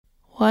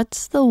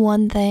What's the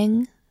one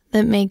thing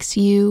that makes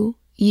you,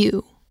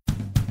 you?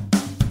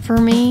 For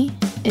me,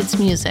 it's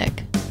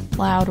music.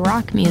 Loud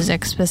rock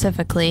music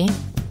specifically.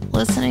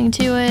 Listening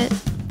to it,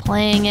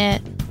 playing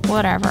it,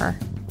 whatever.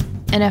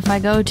 And if I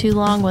go too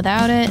long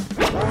without it,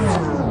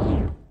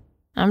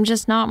 I'm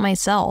just not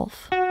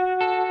myself.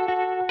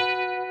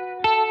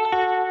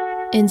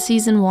 In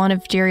season 1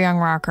 of Dear Young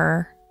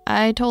Rocker,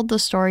 I told the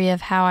story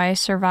of how I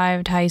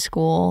survived high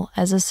school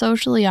as a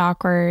socially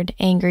awkward,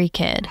 angry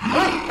kid,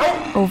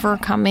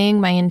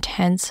 overcoming my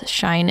intense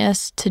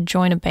shyness to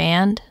join a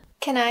band.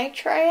 Can I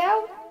try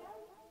out?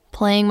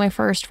 Playing my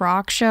first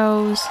rock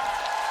shows,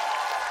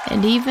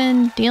 and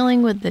even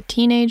dealing with the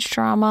teenage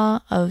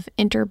trauma of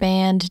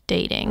interband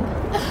dating.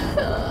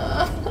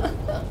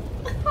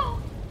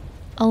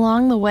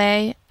 Along the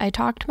way, I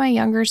talked my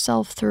younger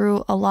self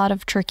through a lot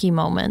of tricky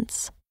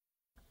moments,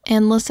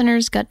 and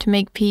listeners got to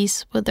make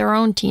peace with their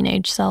own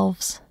teenage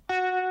selves.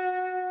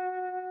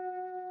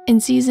 In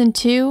season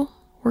 2,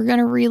 we're going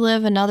to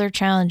relive another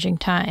challenging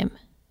time,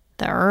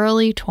 the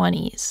early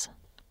 20s.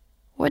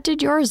 What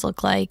did yours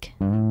look like?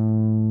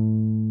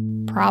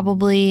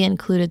 Probably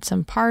included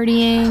some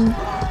partying,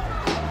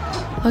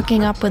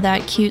 hooking up with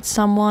that cute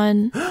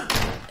someone,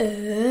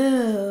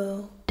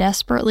 Ooh.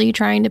 desperately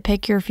trying to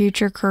pick your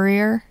future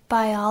career,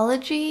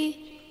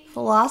 Biology,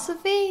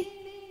 philosophy,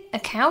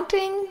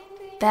 accounting,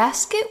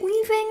 basket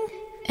weaving.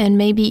 and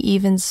maybe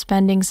even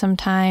spending some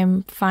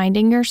time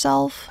finding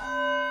yourself.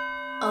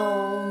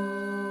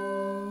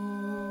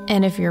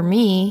 And if you're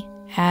me,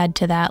 add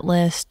to that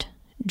list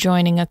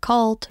joining a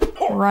cult,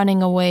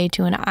 running away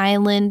to an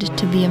island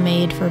to be a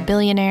maid for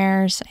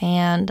billionaires,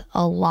 and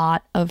a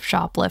lot of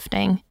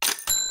shoplifting.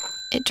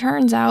 It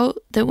turns out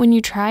that when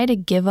you try to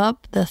give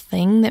up the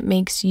thing that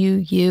makes you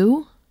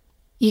you,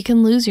 you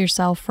can lose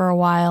yourself for a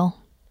while.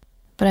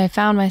 But I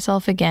found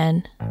myself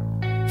again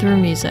through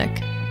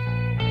music.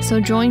 So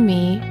join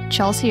me,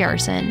 Chelsea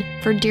Arson,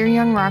 for Dear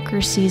Young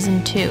Rocker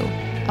Season 2,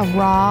 a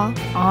raw,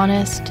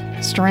 honest,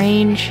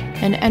 strange,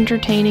 and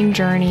entertaining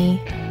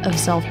journey of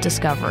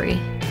self-discovery.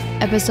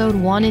 Episode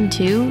 1 and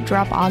 2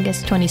 drop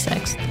August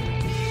 26th.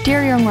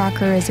 Dear Young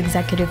Rocker is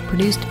executive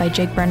produced by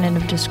Jake Brennan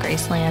of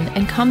Disgraceland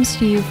and comes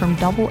to you from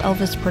Double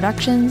Elvis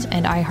Productions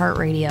and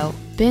iHeartRadio.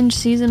 Binge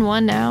Season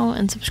 1 now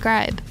and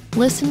subscribe.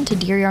 Listen to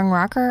Dear Young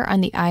Rocker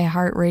on the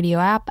iHeartRadio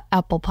app,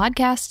 Apple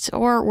Podcasts,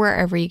 or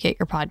wherever you get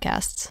your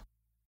podcasts.